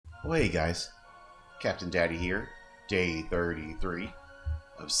Well, hey guys, Captain Daddy here, day 33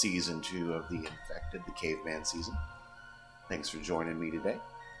 of Season 2 of The Infected, the Caveman season. Thanks for joining me today.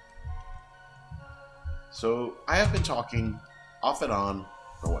 So, I have been talking off and on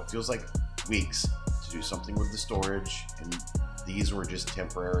for what feels like weeks to do something with the storage, and these were just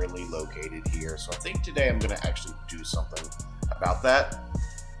temporarily located here. So I think today I'm going to actually do something about that.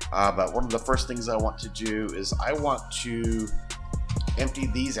 But one of the first things I want to do is I want to empty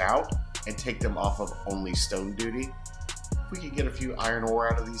these out and take them off of only stone duty. If we could get a few iron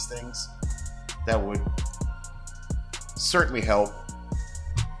ore out of these things, that would certainly help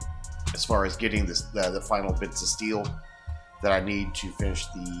as far as getting this, the final bits of steel that I need to finish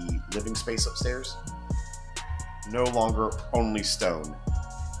the living space upstairs. No longer only stone.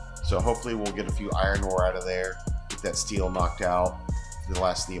 So hopefully we'll get a few iron ore out of there, get that steel knocked out for the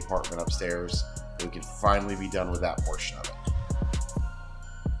last of the apartment upstairs, and we can finally be done with that portion of it.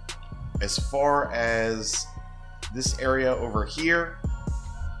 As far as this area over here,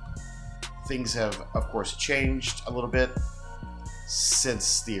 things have, of course, changed a little bit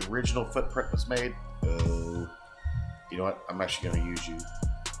since the original footprint was made. Oh, you know what? I'm actually going to use you.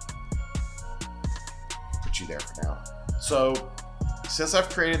 Put you there for now. So, since I've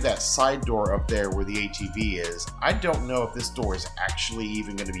created that side door up there where the ATV is, I don't know if this door is actually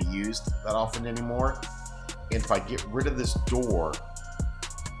even going to be used that often anymore. And if I get rid of this door,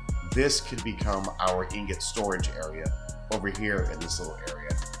 this could become our ingot storage area over here in this little area.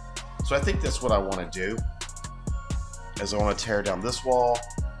 So I think that's what I want to do, is I want to tear down this wall,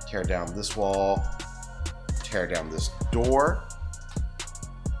 tear down this wall, tear down this door.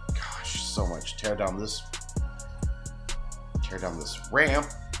 Gosh, so much. Tear down this ramp.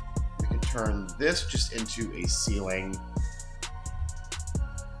 We can turn this just into a ceiling,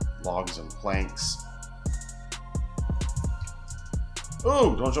 logs and planks.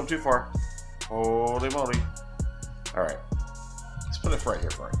 Oh, don't jump too far. Holy moly. Alright. Let's put it right here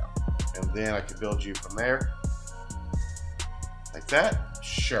for right now. And then I can build you from there. Like that?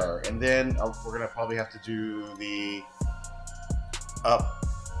 Sure. And then we're going to probably have to do the up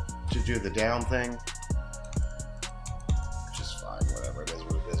to do the down thing. Which is fine. Whatever. It is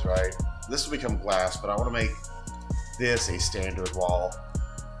what it is, right? This will become glass, but I want to make this a standard wall.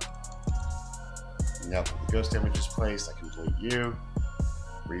 Now that the ghost image is placed, I can delete you.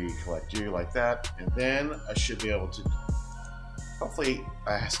 Recollect you like that, and then I should be able to, hopefully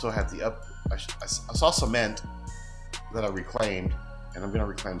I still have the up. I saw cement that I reclaimed, and I'm going to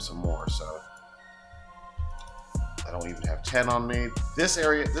reclaim some more, so I don't even have 10 on me. This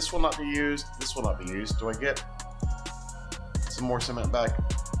area, this will not be used, this will not be used. Do I get some more cement back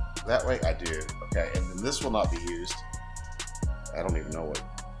that way? I do. Okay, and then this will not be used. I don't even know what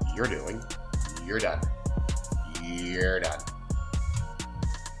you're doing. You're done. You're done.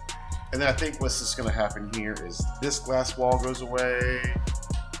 And then I think what's just going to happen here is this glass wall goes away.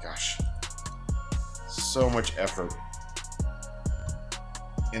 Gosh, so much effort.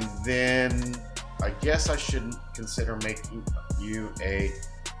 And then I guess I should consider making you a.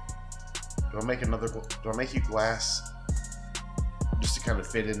 Do I make another? Do I make you glass? Just to kind of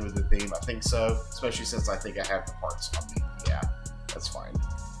fit in with the theme. I think so, especially since I think I have the parts on me. Yeah, that's fine.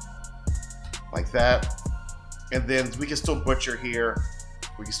 Like that. And then we can still butcher here.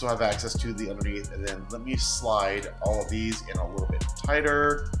 We can still have access to the underneath, and then let me slide all of these in a little bit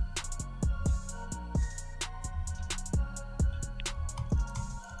tighter.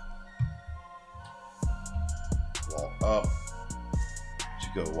 Wall up to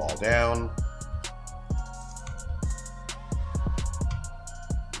go wall down.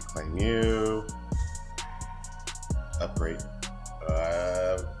 Reclaim you. Upgrade.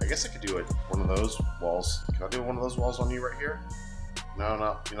 I guess I could do one of those walls. Can I do one of those walls on you right here?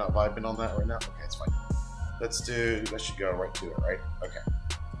 No, you're not vibing on that right now? Okay, it's fine. That should go right to it, right? Okay,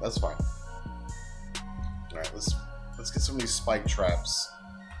 that's fine. Alright, let's get some of these spike traps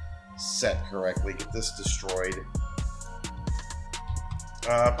set correctly, get this destroyed.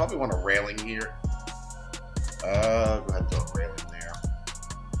 Probably want a railing here. Go ahead and throw a railing there.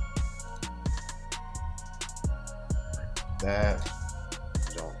 Like that.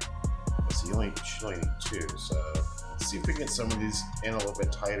 Let's see, you should only need 2, so see if we can get some of these in a little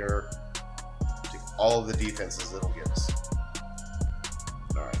bit tighter. Take all of the defenses it'll give us.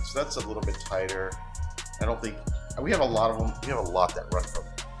 Alright, so that's a little bit tighter. I don't think... We have a lot of them. We have a lot that run from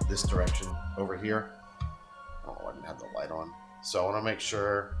this direction over here. Oh, I didn't have the light on. So I want to make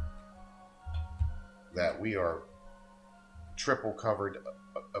sure that we are triple covered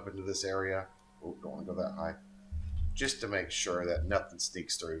up into this area. Oh, don't want to go that high. Just to make sure that nothing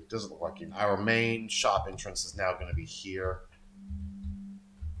sneaks through. Doesn't look like it. Our main shop entrance is now going to be here.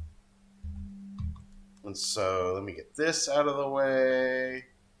 And so let me get this out of the way.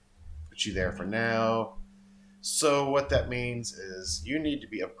 Put you there for now. So what that means is you need to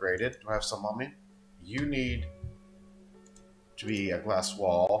be upgraded. Do I have some on me? You need to be a glass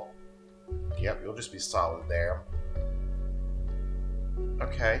wall. Yep, you'll just be solid there.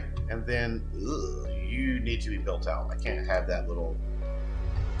 Okay, and then you need to be built out. I can't have that little...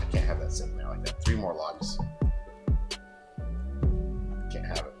 I can't have that sitting there like that. 3 more logs. Can't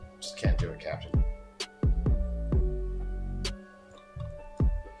have it. Just can't do it, Captain.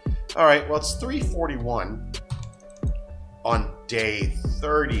 Alright, well it's 3:41 on day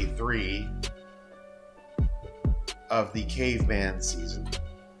 33 of the Caveman season.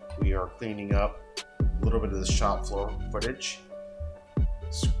 We are cleaning up a little bit of the shop floor footage.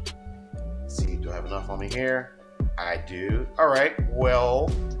 Let's see, do I have enough on me here? I do. Alright, well,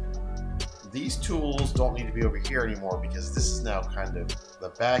 these tools don't need to be over here anymore because this is now kind of the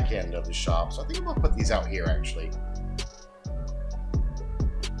back end of the shop. So I think I'm going to put these out here, actually.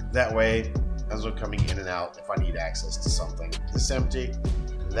 That way, as I'm coming in and out, if I need access to something. This is empty.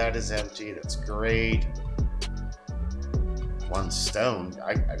 That is empty. That's great. 1 stone.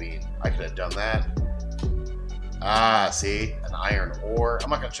 I mean, I could have done that. Ah, see? An iron ore. I'm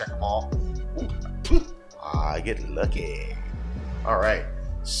not going to check them all. Ooh. I get lucky. Alright.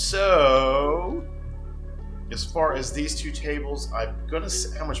 So, as far as these 2 tables, I'm going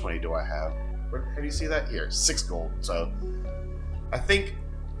to... How much money do I have? How do you see that? Here, 6 gold. So, I think,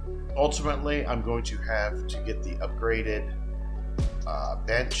 ultimately, I'm going to have to get the upgraded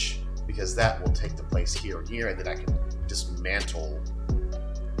bench, because that will take the place here and here, and then I can dismantle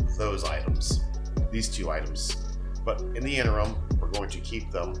those items. These 2 items. But in the interim, we're going to keep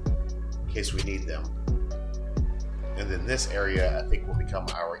them in case we need them. And then this area, I think, will become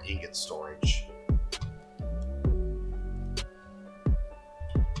our ingot storage.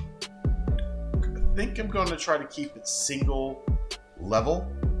 I think I'm going to try to keep it single level,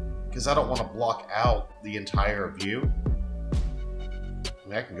 because I don't want to block out the entire view. I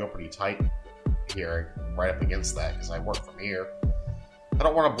mean, I can go pretty tight here, right up against that, because I work from here. I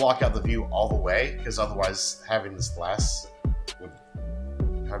don't want to block out the view all the way, because otherwise having this glass would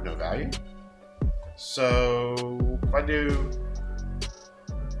have no value. So, if I do...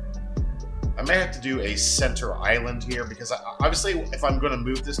 I may have to do a center island here, because obviously if I'm going to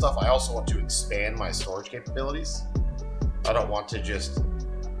move this stuff, I also want to expand my storage capabilities. I don't want to just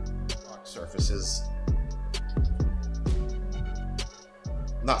block surfaces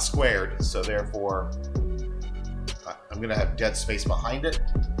not squared, so therefore I'm going to have dead space behind it.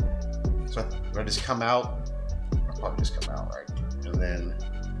 So I'm going to just come out. I'll probably just come out, right? And then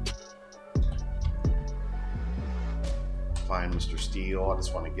find Mr. Steel. I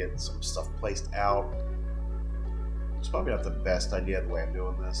just want to get some stuff placed out. It's probably not the best idea the way I'm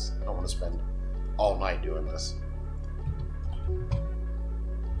doing this. I don't want to spend all night doing this.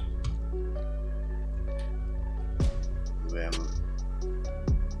 And then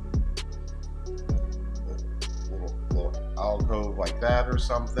alcove like that or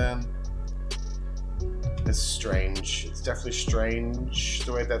something. It's strange. It's definitely strange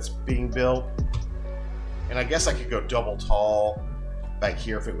the way that's being built. And I guess I could go double tall back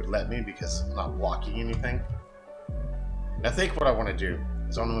here if it would let me, because I'm not blocking anything. And I think what I want to do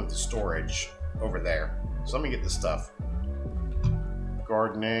is I want to move the storage over there. So let me get this stuff.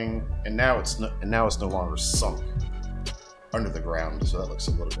 Gardening, and now it's no longer sunk under the ground, so that looks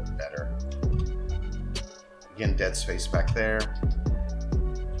a little bit better. Again, dead space back there.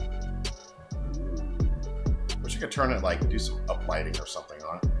 Wish I could turn it, like, do some uplighting or something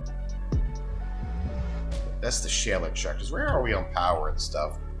on it. That's the shale extractors. Where are we on power and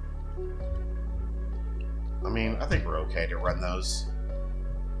stuff? I mean, I think we're okay to run those.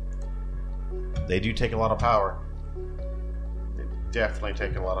 They do take a lot of power. They definitely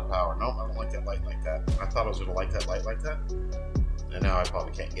take a lot of power. Nope, I don't like that light like that. I thought I was going to like that light like that. And now I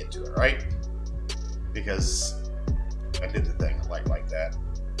probably can't get to it, right? Because I did the thing, a light like that.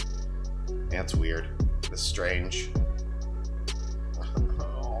 That's weird. That's strange.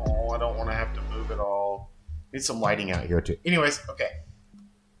 Oh, I don't want to have to move it all. Need some lighting out here too. Anyways, okay.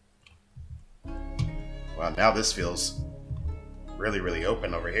 Well, now this feels really, really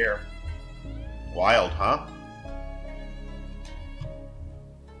open over here. Wild, huh?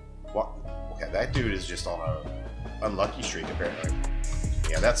 What? Okay, that dude is just on a unlucky streak, apparently.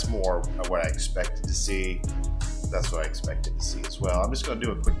 Yeah, that's more of what I expected to see. That's what I expected to see as well. I'm just going to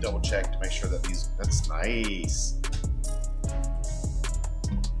do a quick double check to make sure that these... That's nice.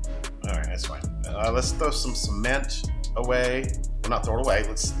 Alright, that's fine. Let's throw some cement away. Well, not throw it away.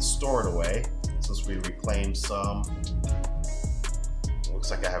 Let's store it away since we reclaimed some. We'll Looks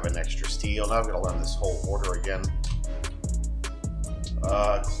like I have an extra steel. Now I've got to learn this whole order again.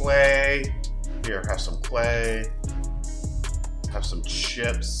 Clay. Here, have some clay. Have some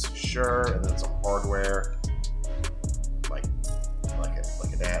chips, sure, and then some hardware. Like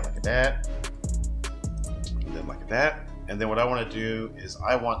that. And then like that. And then what I want to do is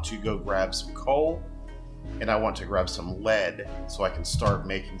I want to go grab some coal, and I want to grab some lead so I can start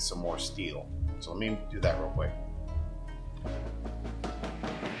making some more steel. So let me do that real quick. So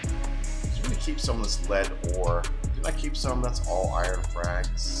I'm going to keep some of this lead ore. Did I keep some? That's all iron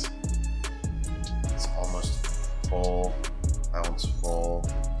frags. It's almost full. That one's full.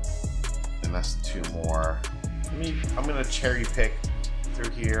 And that's 2 more. I'm going to cherry pick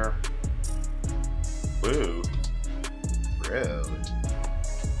through here. Woo. Rude.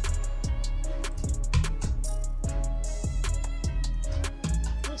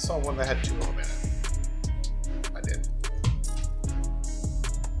 I saw one that had 2 of them in it. I did.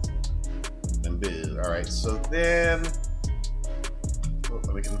 And boo. Alright, so then... Oh,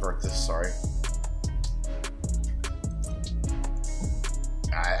 let me convert this, sorry.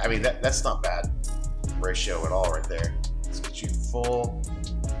 I mean, that's not bad ratio at all right there. Let's get you full.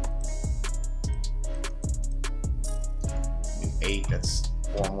 8, that's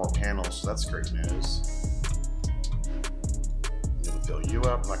 4 more panels, so that's great news. I'm gonna fill you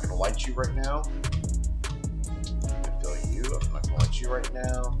up. I'm not gonna light you right now. I'm gonna fill you up. I'm not gonna light you right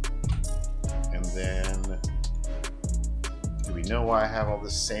now. And then, do we know why I have all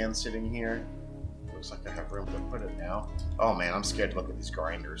this sand sitting here? Looks like I have room to put it now. Oh man, I'm scared to look at these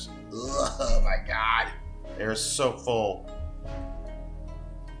grinders. Oh my god, they're so full.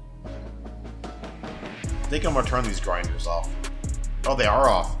 I think I'm gonna turn these grinders off. Oh, they are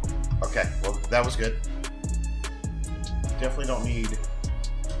off. Okay, well, that was good. Definitely don't need...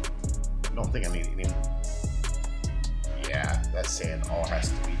 I don't think I need any... Yeah, that sand all has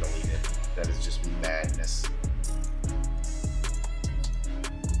to be deleted. That is just madness.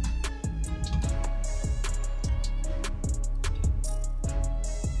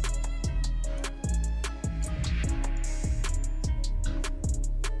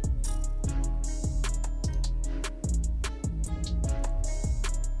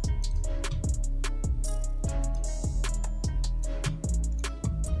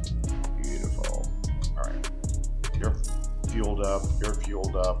 Fueled up, you're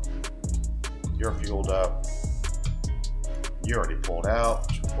fueled up, you're fueled up, you already pulled out,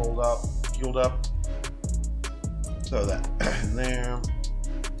 pulled up, fueled up, throw that in there.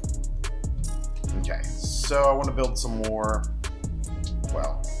 Okay, so I want to build some more,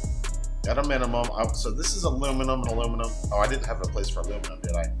 well, at a minimum, so this is aluminum and aluminum. Oh, I didn't have a place for aluminum,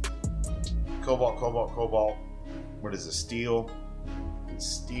 did I? Cobalt, cobalt, cobalt, what is this, steel, and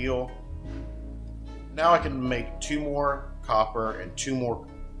steel. Now I can make 2 more copper and 2 more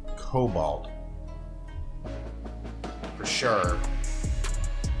cobalt for sure.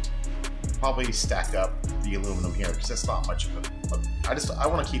 Probably stack up the aluminum here because that's not much of a. I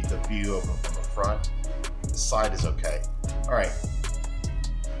want to keep the view open from the front. The side is okay. All right.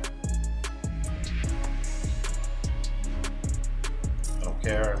 I don't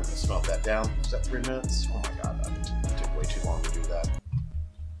care. I'm gonna smelt that down. Is that 3 minutes? Oh my god, that took way too long to do that.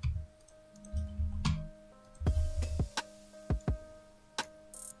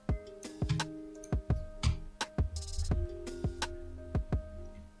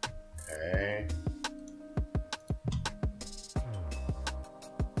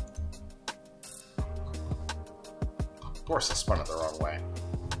 Of course I spun it the wrong way.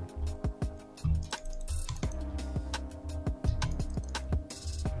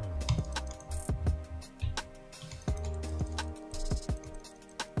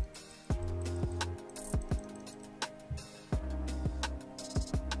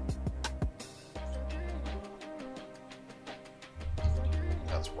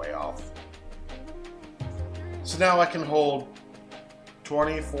 That's way off. So now I can hold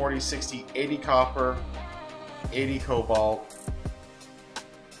 20, 40, 60, 80 copper, 80 cobalt,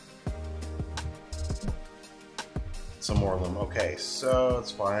 some more of them. Okay, so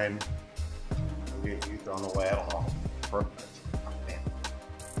it's fine. We'll get you thrown away. I don't know. Perfect. Oh, man.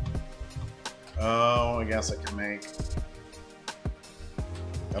 Oh, I guess I can make.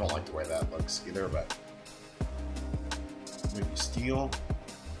 I don't like the way that looks either, but maybe steel,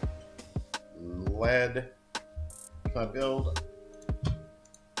 lead. Can I build?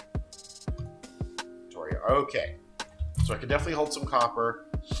 Okay, so I can definitely hold some copper.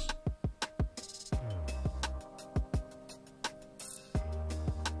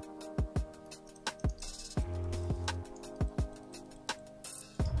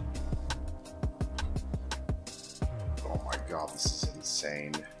 Oh my god, this is insane.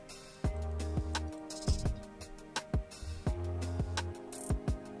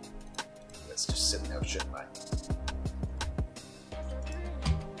 sitting there, shouldn't I?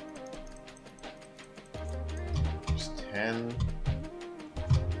 There's 10.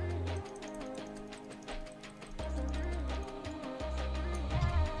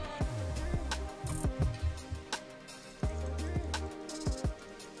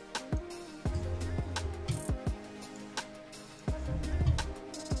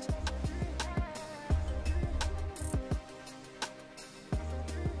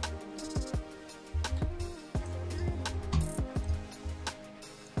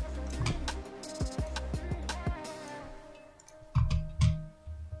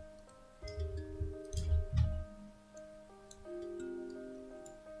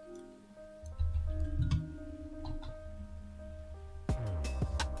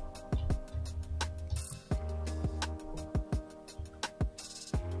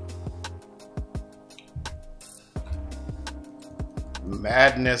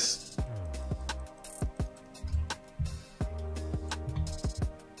 Madness.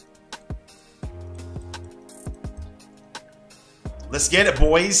 Let's get it,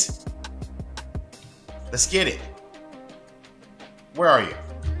 boys. Let's get it. Where are you?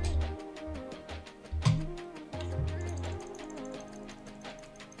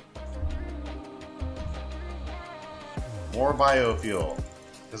 More biofuel,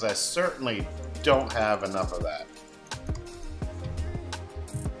 because I certainly don't have enough of that.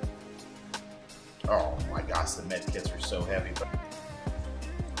 Oh my gosh, the med kits are so heavy. But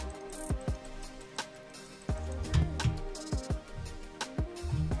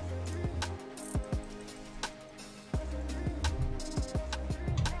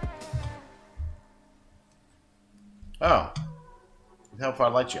oh, help if I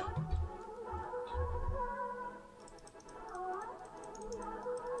let you.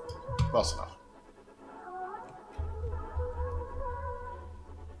 Close enough.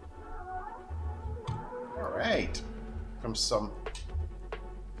 Alright. From some...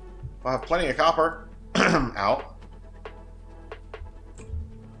 I'll have plenty of copper out.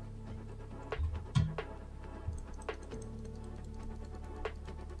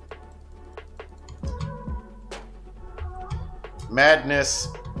 Madness.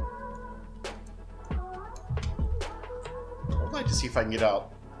 I'd like to see if I can get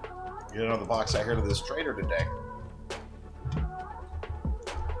out. Get another box I heard of this trader today.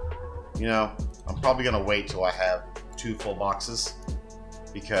 You know, I'm probably going to wait till I have 2 full boxes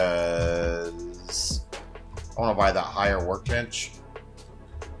because I want to buy that higher workbench.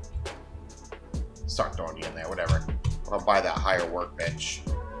 Start throwing you in there, whatever. I want to buy that higher workbench.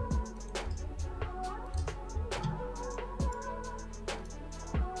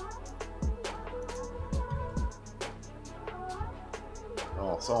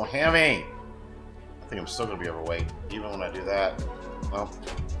 Oh, so hammy. I think I'm still going to be overweight, even when I do that. Well,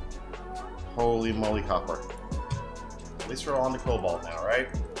 holy moly copper. At least we're on the cobalt now, right?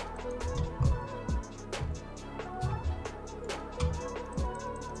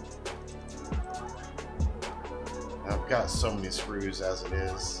 I've got so many screws as it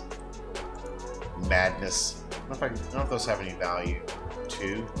is. Madness. I don't know if those have any value.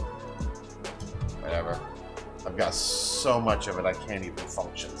 2. Whatever. I've got so much of it I can't even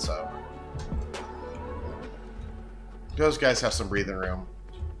function, so. Those guys have some breathing room.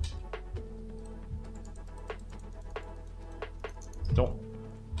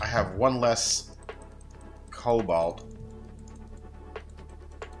 I have 1 less cobalt.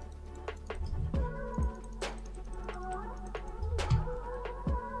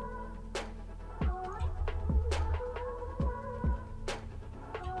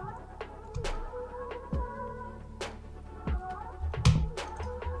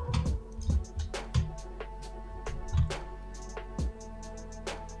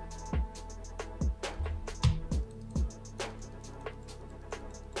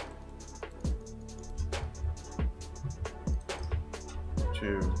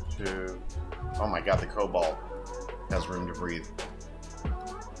 Two. Oh my god, the cobalt has room to breathe.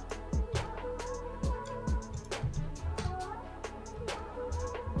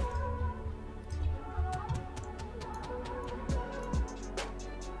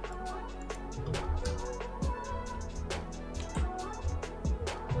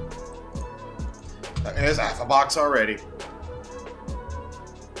 There's half a box already.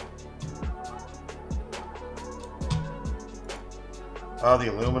 Oh, the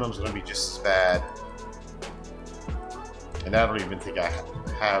aluminum's going to be just as bad. And I don't even think I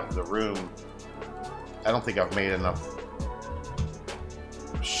have the room. I don't think I've made enough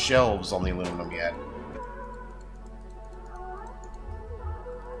shelves on the aluminum yet.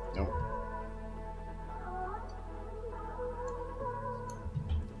 Nope.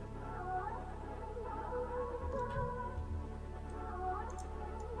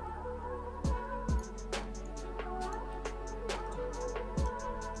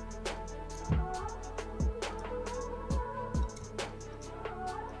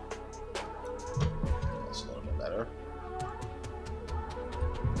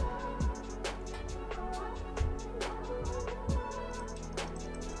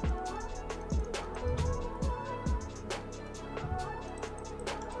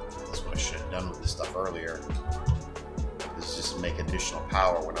 done with this stuff earlier. This is just make additional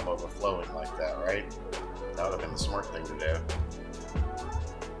power when I'm overflowing like that, right? That would have been the smart thing to do.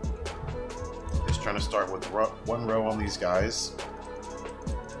 Just trying to start with one row on these guys,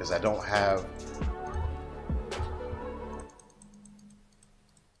 because I don't have...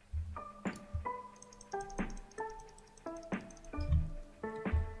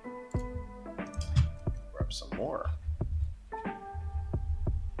 Grab some more.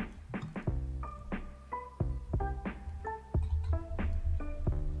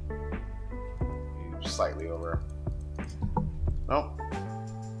 Slightly over. Nope.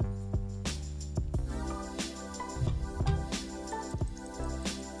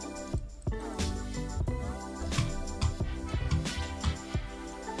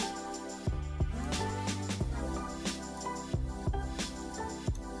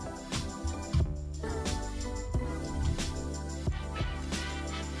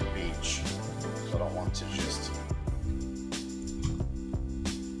 Beach. So I don't want to just...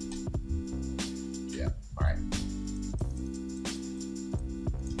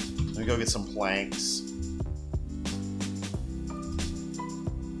 Let me go get some planks.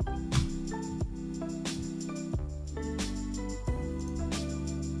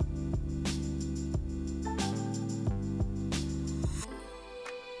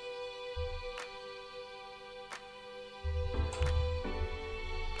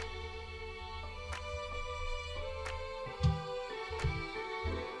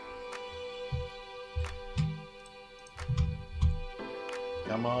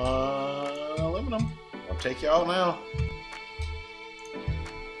 Come on, aluminum. I'll take y'all now.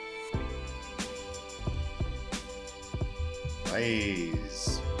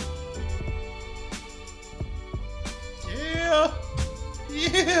 Nice. Yeah.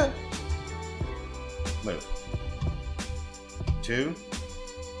 Yeah. Move. 2.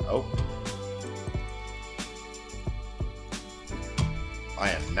 Oh.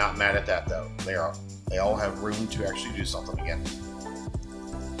 I am not mad at that though. They all have room to actually do something again.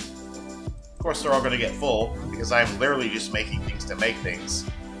 Of course, they're all going to get full, because I'm literally just making things to make things.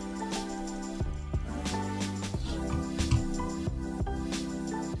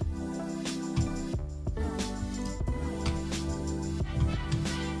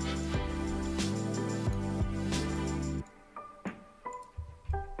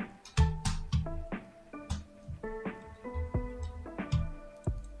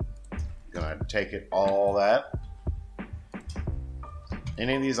 Gonna take it all that.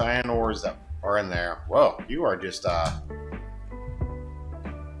 Any of these iron ores that are in there. Whoa, you are just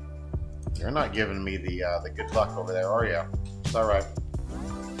you're not giving me the good luck over there, are you? It's alright.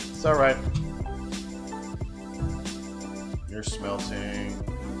 It's alright. You're smelting.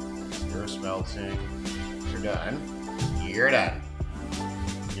 You're smelting. You're done. You're done.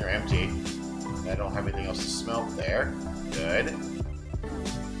 You're empty. I don't have anything else to smelt there. Good.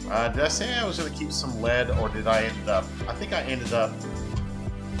 Did I say I was going to keep some lead, or did I end up... I think I ended up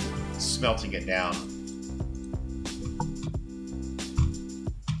smelting it down.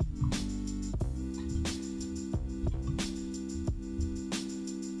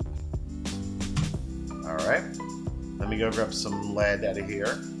 Alright. Let me go grab some lead out of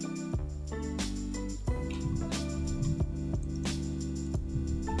here.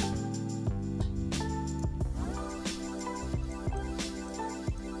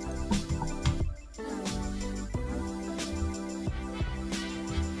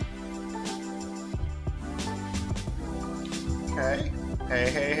 Okay.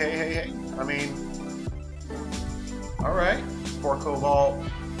 Hey. I mean, alright. 4 cobalt,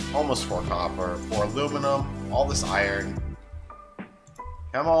 almost 4 copper, 4 aluminum, all this iron.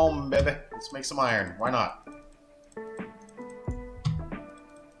 Come on, baby. Let's make some iron. Why not?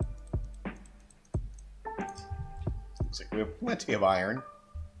 Looks like we have plenty of iron.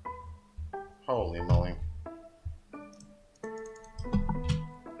 Holy moly.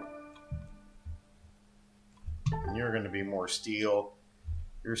 You're going to be more steel.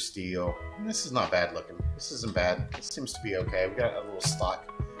 You're steel. And this is not bad looking. This isn't bad. This seems to be okay. We got a little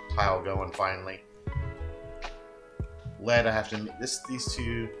stock tile going finally. Lead, I have to... These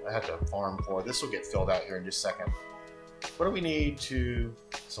two, I have to farm for. This will get filled out here in just a second. What do we need to...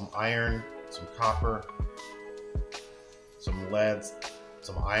 Some iron, some copper, some lead,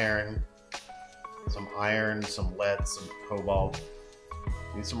 some iron, some lead, some cobalt.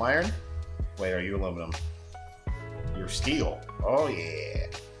 Need some iron? Wait, are you aluminum? You're steel. Oh yeah.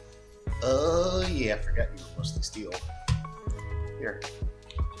 Oh yeah, I forgot you were mostly steel. Here.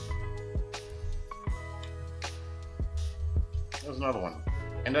 There's another one.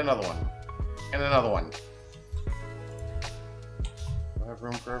 And another one. And another one. Do I have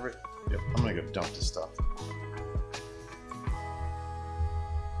room for it? Yep, I'm gonna go dump this stuff.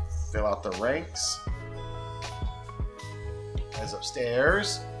 Fill out the ranks. As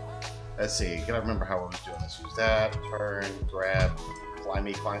upstairs. Let's see, can I remember how I was doing this? Use that, turn, grab, climb.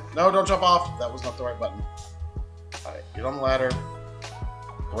 No, don't jump off! That was not the right button. Alright, get on the ladder.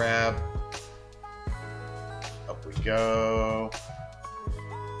 Grab. Up we go.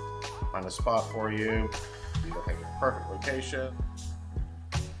 Find a spot for you. You don't have a perfect location.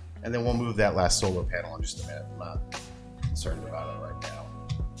 And then we'll move that last solar panel in just a minute. I'm not concerned about it right now.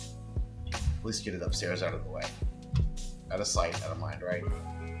 At least get it upstairs out of the way. Out of sight, out of mind, right?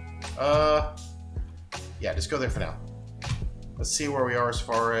 Yeah, just go there for now. Let's see where we are as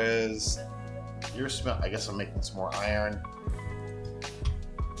far as your smell. I guess I'm making some more iron.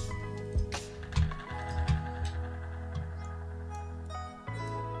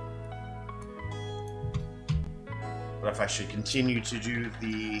 But if I should continue to do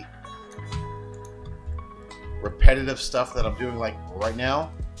the repetitive stuff that I'm doing like right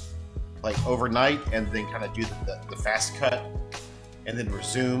now, like overnight, and then kind of do the fast cut and then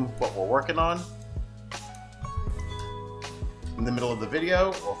resume what we're working on in the middle of the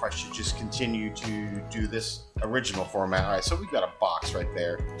video, or if I should just continue to do this original format. Alright, so we've got a box right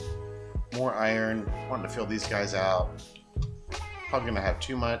there. More iron. Wanting to fill these guys out. Probably gonna have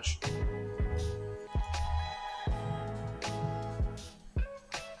too much.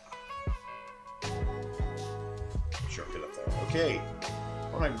 Sure, get up there. Okay.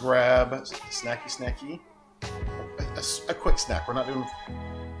 I'm gonna grab snacky. A quick snack. I'm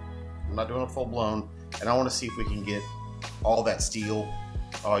not doing a full blown, and I want to see if we can get all that steel.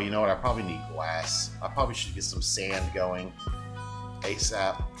 Oh, you know what? I probably need glass. I probably should get some sand going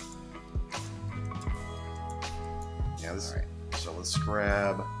ASAP. Yeah, this. All right. So let's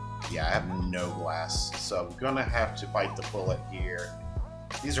grab. Yeah, I have no glass, so I'm gonna have to bite the bullet here.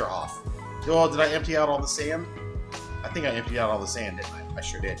 These are off. Oh, did I empty out all the sand? I think I emptied out all the sand, didn't I? I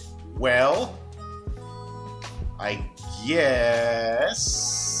sure did. Well, I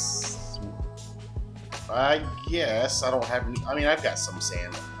guess I don't have any. I mean, I've got some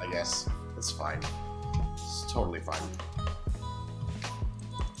sand, I guess. It's fine. It's totally fine.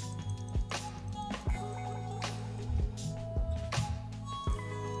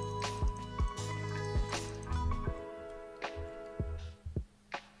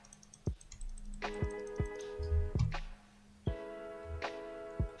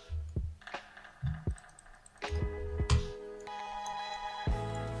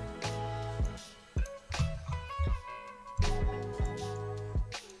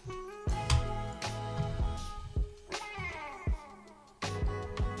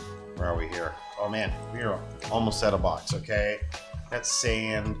 Where are we here? Oh man, we are almost out of box, okay? That's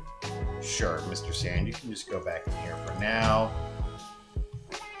sand. Sure, Mr. Sand, you can just go back in here for now.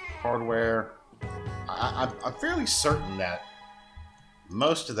 Hardware. I'm fairly certain that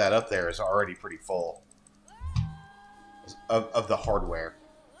most of that up there is already pretty full of the hardware.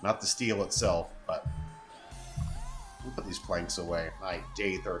 Not the steel itself, but we'll put these planks away. Night,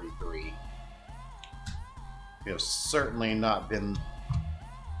 day 33. We have certainly not been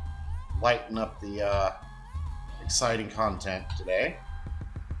lighten up the exciting content today.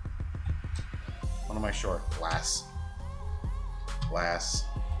 What am I short? Glass. Glass.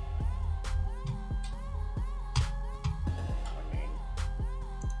 I mean,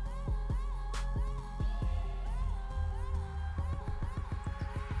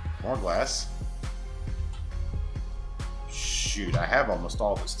 more glass. Shoot, I have almost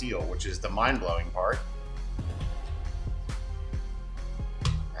all the steel, which is the mind-blowing part.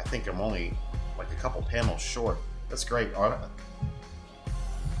 I think I'm only like a couple panels short. That's great. Let's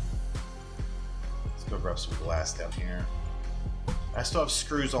go grab some glass down here. I still have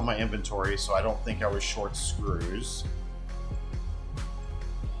screws on my inventory, so I don't think I was short screws.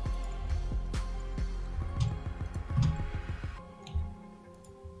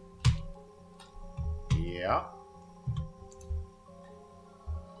 Yeah.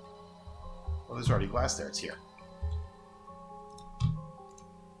 Well, there's already glass there. It's here.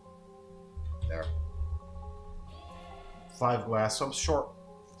 There. 5 glass, so I'm short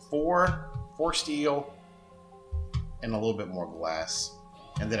 4 steel, and a little bit more glass,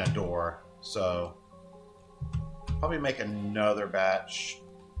 and then a door. So probably make another batch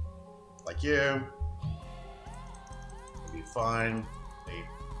like you. It'll be fine.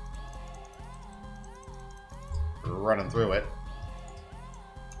 We're running through it.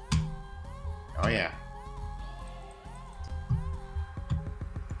 Oh yeah.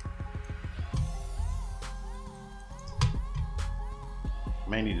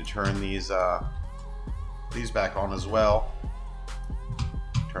 May need to turn these back on as well.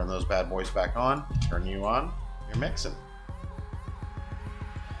 Turn those bad boys back on. Turn you on. You're mixing.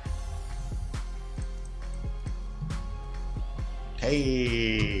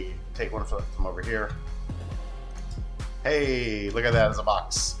 Hey, take one from over here. Hey, look at that as a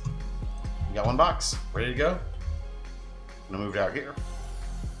box. You got one box. Ready to go? I'm gonna move it out here.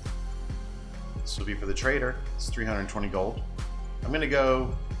 This will be for the trader. It's 320 gold. I'm gonna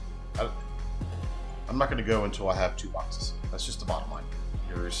go. I'm not gonna go until I have 2 boxes. That's just the bottom line.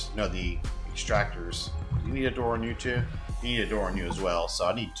 The extractors. You need a door on you too. You need a door on you as well. So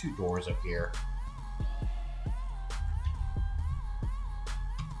I need 2 doors up here.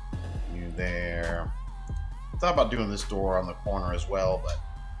 You there. Thought about doing this door on the corner as well, but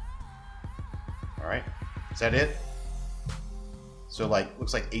all right. Is that it? So like,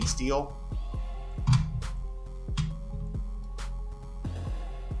 looks like 8 steel.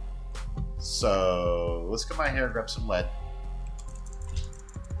 So let's come out here and grab some lead.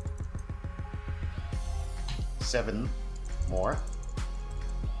 7 more.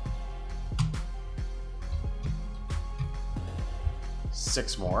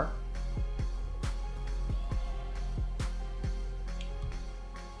 Six more.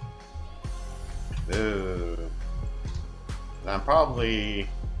 Ooh. And I'm probably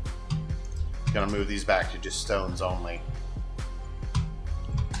gonna move these back to just stones only.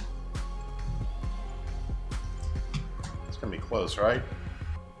 It's gonna be close, right?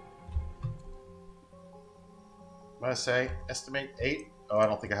 What did I say? Estimate 8? Oh, I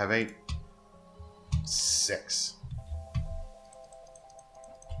don't think I have 8. 6.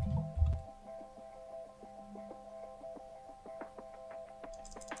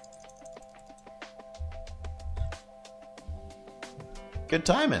 Good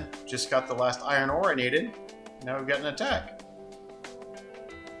timing. Just got the last iron ore I needed. Now we've got an attack.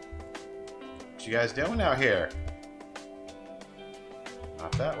 What you guys doing out here?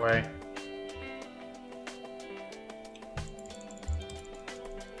 Not that way.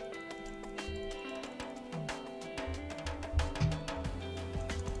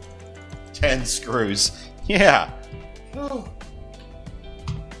 Ten screws. Yeah. Oh.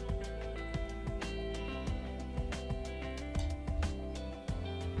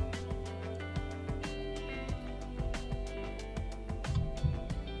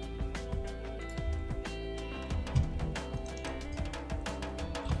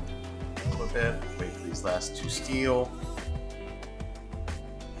 Bit. Wait for these last 2 steel.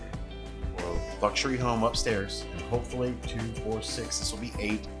 Well, luxury home upstairs, and hopefully 2, 4, 6. This will be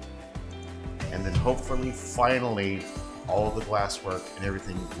 8, and then hopefully, finally, all of the glass work and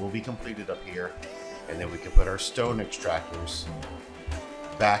everything will be completed up here, and then we can put our stone extractors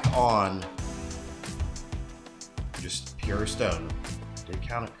back on. Just pure stone. Did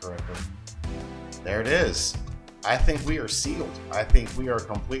count it correctly. There it is. I think we are sealed. I think we are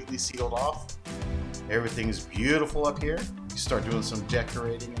completely sealed off. Everything's beautiful up here. You start doing some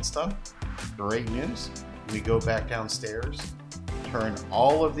decorating and stuff. Great news. We go back downstairs, turn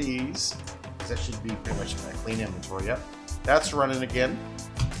all of these, because that should be pretty much a clean inventory. Yep. That's running again.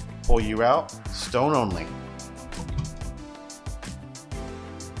 Pull you out. Stone only.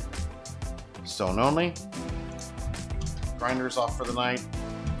 Stone only. Grinders off for the night.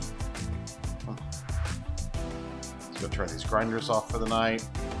 Go turn these grinders off for the night.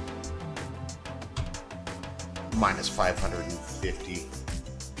 Minus 550.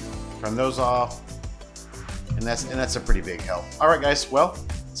 Turn those off, and that's a pretty big help. All right, guys. Well,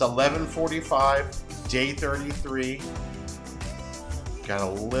 it's 11:45, day 33. Got a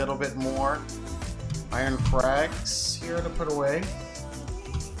little bit more iron frags here to put away.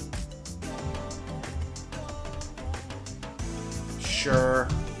 Sure.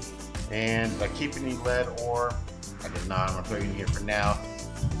 And I keep any lead ore. I did not. I'm going to throw you in here for now.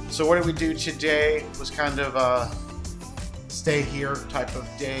 So what did we do today? It was kind of a stay here type of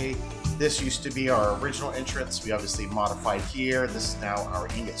day. This used to be our original entrance. We obviously modified here. This is now our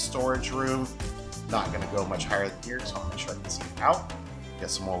ingot storage room. Not going to go much higher than here, so I'm going to make sure I can see out. Got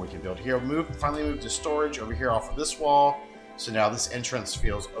some more we can build here. Finally moved to storage over here off of this wall. So now this entrance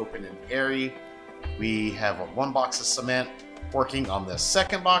feels open and airy. We have 1 box of cement, working on the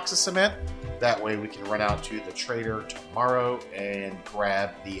 2nd box of cement. That way we can run out to the trader tomorrow and grab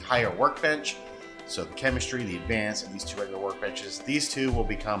the higher workbench. So the chemistry, the advanced, and these 2 regular workbenches. These 2 will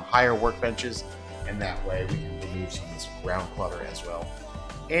become higher workbenches, and that way we can remove some of this ground clutter as well.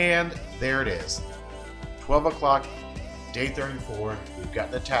 And there it is. 12 o'clock, day 34. We've got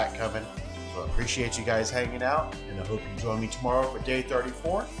an attack coming. So I appreciate you guys hanging out, and I hope you join me tomorrow for day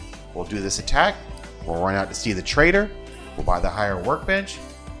 34. We'll do this attack. We'll run out to see the trader. We'll buy the higher workbench,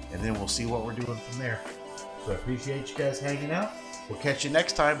 and then we'll see what we're doing from there. So I appreciate you guys hanging out. We'll catch you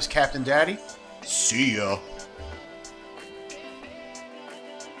next time. It's Captain Daddy. See ya.